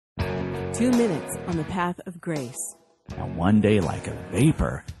2 minutes on the path of grace. And one day, like a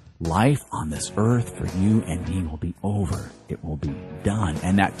vapor, life on this earth for you and me will be over. It will be done.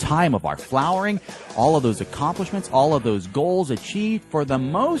 And that time of our flowering, all of those accomplishments, all of those goals achieved, for the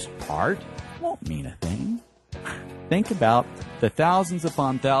most part, won't mean a thing. Think about the thousands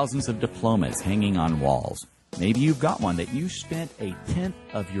upon thousands of diplomas hanging on walls. Maybe you've got one that you spent a tenth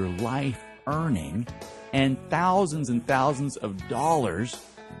of your life earning, and thousands of dollars.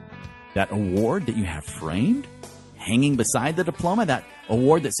 That award that you have framed, hanging beside the diploma, that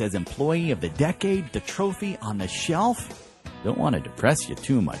award that says Employee of the Decade, the trophy on the shelf. Don't want to depress you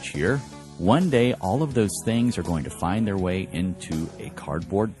too much here. One day, all of those things are going to find their way into a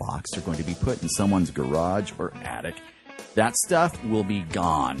cardboard box. They're going to be put in someone's garage or attic. That stuff will be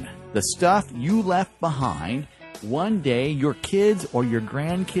gone. The stuff you left behind, one day your kids or your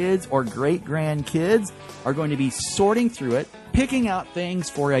grandkids or great-grandkids are going to be sorting through it, picking out things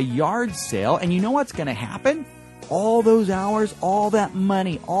for a yard sale, and you know what's going to happen? All those hours, all that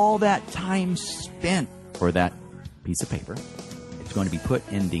money, all that time spent for that piece of paper, it's going to be put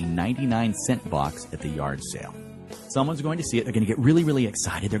in the 99-cent box at the yard sale. Someone's going to see it. They're going to get really, really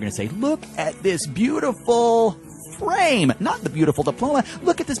excited. They're going to say, look at this beautiful frame. Not the beautiful diploma.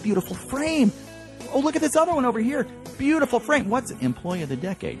 Look at this beautiful frame. Oh, look at this other one over here. Beautiful frame. What's it? Employee of the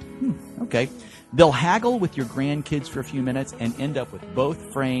Decade. Okay. They'll haggle with your grandkids for a few minutes and end up with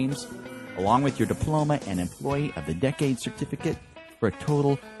both frames, along with your diploma and Employee of the Decade certificate, for a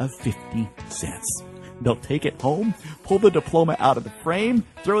total of 50 cents. They'll take it home, pull the diploma out of the frame,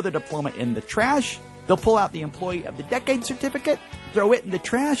 throw the diploma in the trash. They'll pull out the Employee of the Decade certificate, throw it in the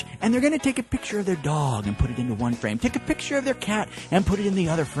trash, and they're going to take a picture of their dog and put it into one frame, take a picture of their cat and put it in the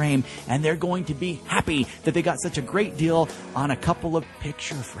other frame, and they're going to be happy that they got such a great deal on a couple of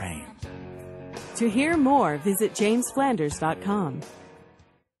picture frames. To hear more, visit jamesflanders.com.